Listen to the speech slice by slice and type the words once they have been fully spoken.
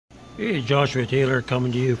Hey, Joshua Taylor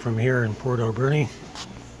coming to you from here in Port Alberni.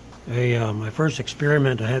 My first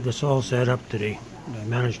experiment, I had this all set up today. I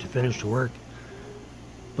managed to finish the work,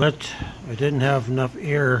 but I didn't have enough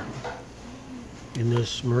air in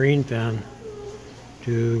this marine fan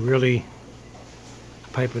to really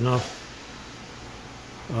pipe enough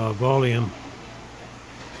volume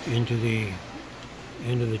into the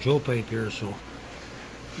Joepipe here, so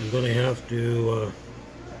I'm going to have to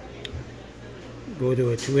go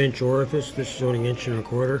to a 2-inch orifice. This is only 1.25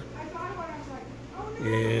 inches,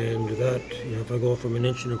 and that, if I go from 1.25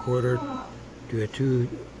 inches to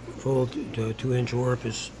a 2-inch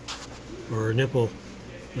orifice or a nipple,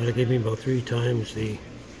 that'll give me about 3 times the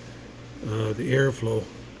airflow.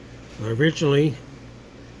 Originally,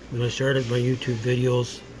 when I started my YouTube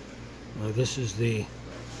videos, this is the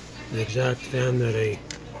exact fan that I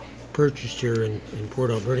purchased here in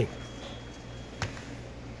Port Alberni.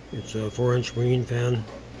 It's a 4-inch marine fan,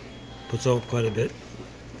 puts out quite a bit,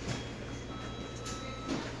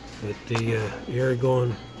 but the air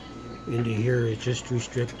going into here is just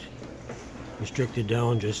restricted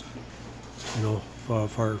down, just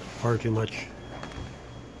far too much.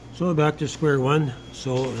 So back to square one.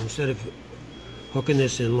 So instead of hooking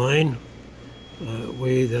this in line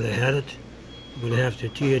way that I had it, I'm going to have to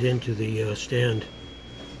tee it into the stand,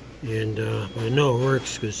 and I know it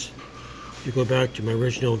works because if you go back to my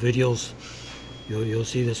original videos, you'll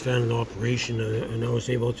see this fan in operation, and I was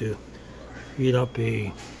able to heat up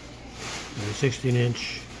a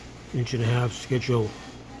 16-inch, 1.5-inch schedule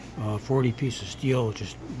 40 piece of steel.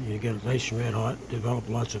 Just get it nice and red hot, develop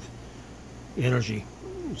lots of energy.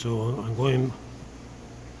 So I'm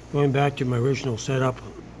going back to my original setup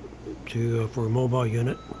for a mobile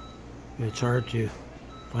unit. It's hard to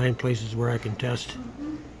find places where I can test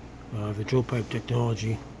the Joepipe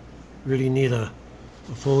technology. Really need a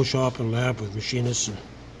full shop and lab with machinists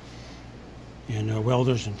and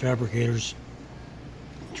welders and fabricators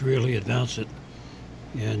to really advance it.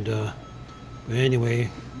 And but anyway,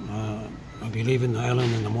 I'll be leaving the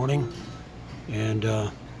island in the morning, and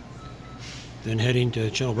then heading to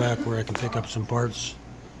Chilliwack, where I can pick up some parts.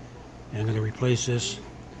 And I'm going to replace this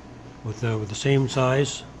with the same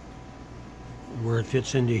size where it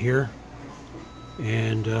fits into here,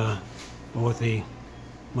 and with a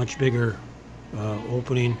much bigger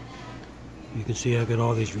opening. You can see I've got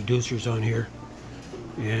all these reducers on here,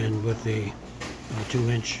 and with the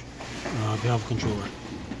 2-inch valve controller.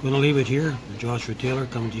 I'm going to leave it here. Joshua Taylor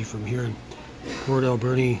coming to you from here in Port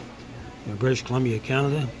Alberni, British Columbia,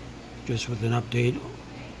 Canada, just with an update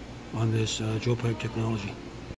on this Joepipe technology.